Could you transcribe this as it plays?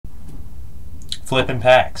Flippin'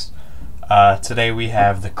 Packs. Today we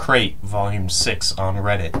have The Crate, Volume 6 on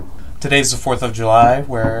Reddit. Today's the 4th of July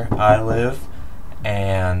where I live,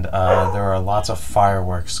 and there are lots of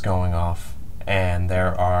fireworks going off, and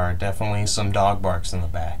there are definitely some dog barks in the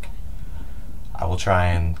back. I will try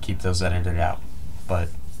and keep those edited out, but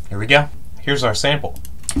here we go. Here's our sample.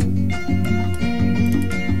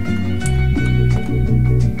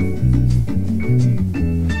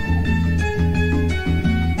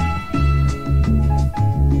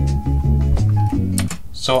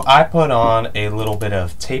 So I put on a little bit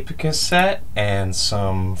of tape cassette and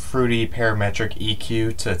some fruity parametric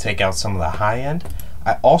EQ to take out some of the high end.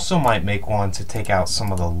 I also might make one to take out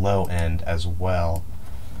some of the low end as well.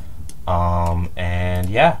 And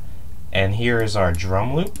yeah, and here is our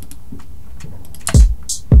drum loop.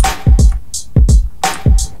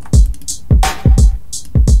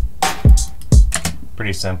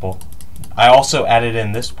 Pretty simple. I also added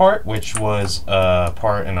in this part, which was a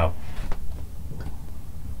part in a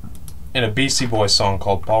Beastie Boys song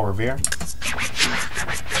called Paul Revere.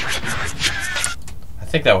 I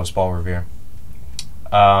think that was Paul Revere.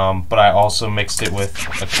 But I also mixed it with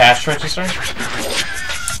a cash register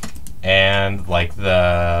and like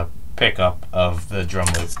the pickup of the drum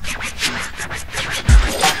loop.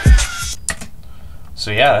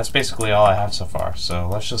 So yeah, that's basically all I have so far. So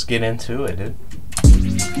let's just get into it, dude.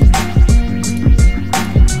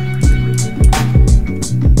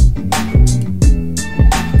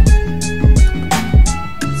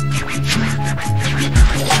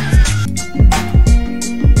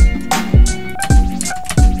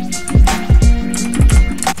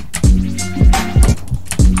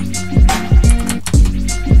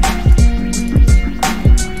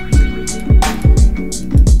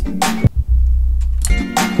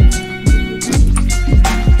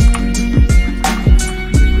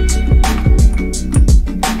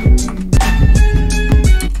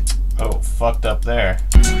 Fucked up there.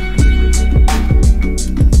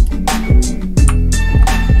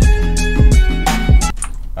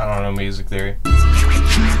 I don't know music theory.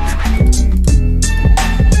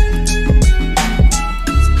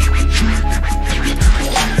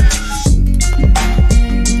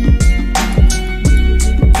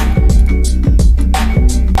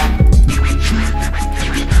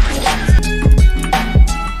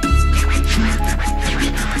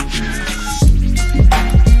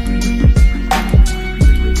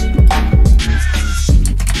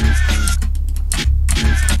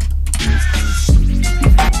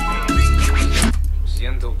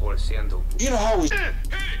 You know how we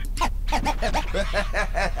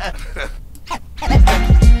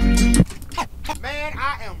man,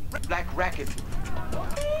 I am like racket.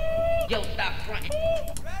 Yo, stop fronting.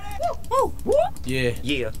 Woo, woo. Yeah.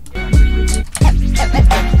 Yeah.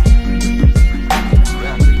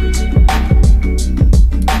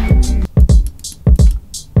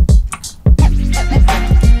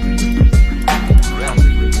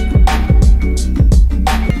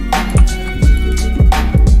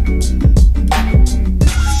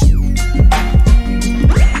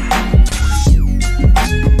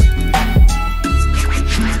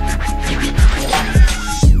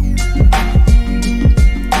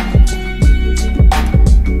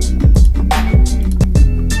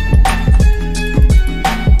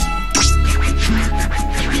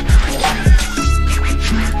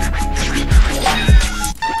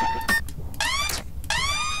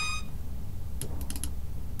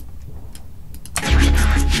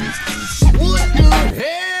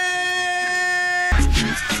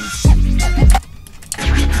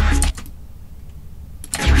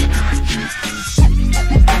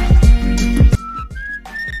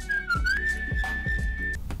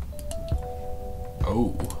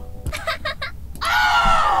 Oh.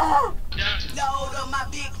 Load on my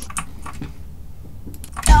big.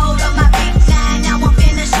 Load on my big nine. Now I'm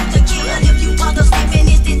finna shoot to kill. If you other slipping,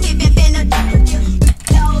 is this tipping finna do the kill?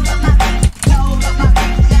 Load on my big. Load on my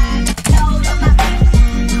big nine. Load on my big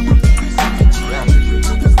nine. Now I'm finna shoot to kill. If you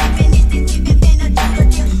other slipping, is this tipping finna do the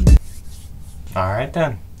kill? Alright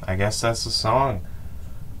then, I guess that's the song.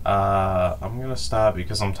 I'm gonna stop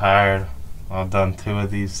because I'm tired. I've done 2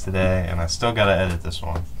 of these today and I still gotta edit this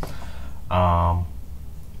one.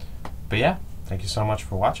 But yeah, thank you so much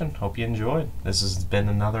for watching. Hope you enjoyed. This has been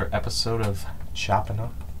another episode of Choppin'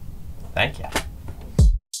 Up. Thank you.